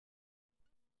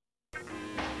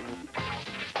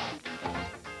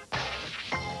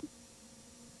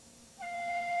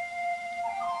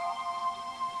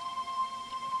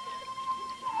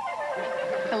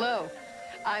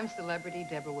I'm celebrity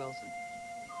Deborah Wilson.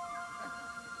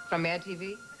 From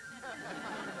MADtv.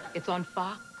 It's on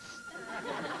Fox.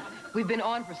 We've been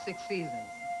on for 6 seasons.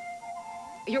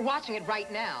 You're watching it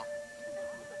right now.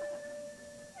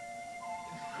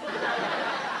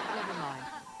 Never mind.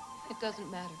 It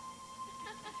doesn't matter.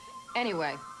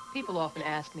 Anyway, people often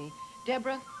ask me,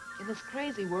 Deborah, in this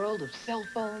crazy world of cell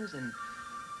phones and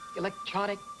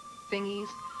electronic thingies,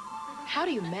 how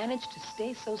do you manage to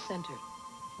stay so centered?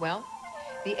 Well,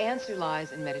 the answer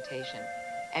lies in meditation.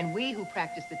 And we who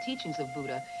practice the teachings of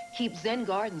Buddha keep Zen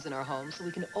gardens in our homes so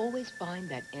we can always find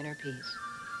that inner peace.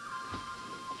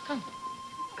 Come.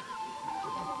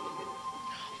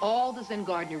 All the Zen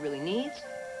gardener really needs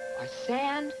are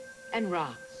sand and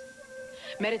rocks.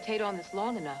 Meditate on this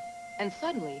long enough, and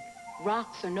suddenly,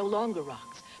 rocks are no longer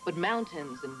rocks, but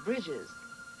mountains and bridges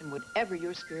and whatever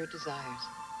your spirit desires.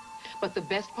 But the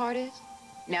best part is,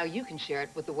 now you can share it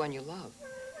with the one you love.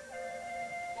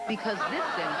 Because this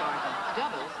Zen garden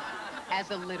doubles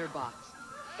as a litter box.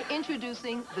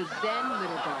 Introducing the Zen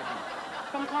Litter Garden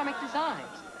from Karmic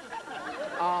Designs.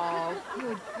 Oh,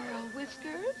 good girl,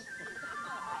 Whiskers.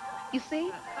 You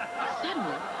see,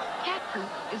 suddenly, cat poop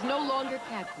is no longer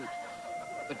cat poop,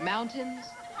 but mountains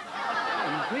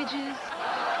and bridges.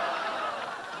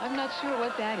 I'm not sure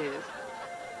what that is,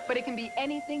 but it can be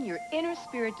anything your inner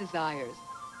spirit desires.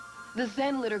 The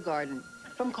Zen Litter Garden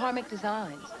from Karmic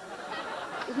Designs.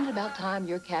 Isn't it about time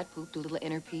your cat pooped a little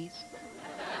inner peace?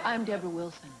 I'm Deborah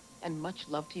Wilson, and much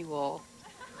love to you all.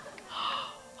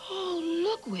 Oh,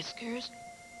 look, Whiskers.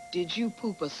 Did you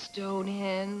poop a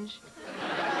Stonehenge?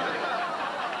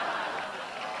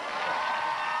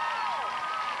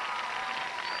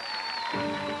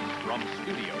 From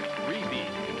Studio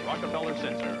 3B in Rockefeller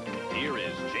Center, here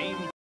is Jane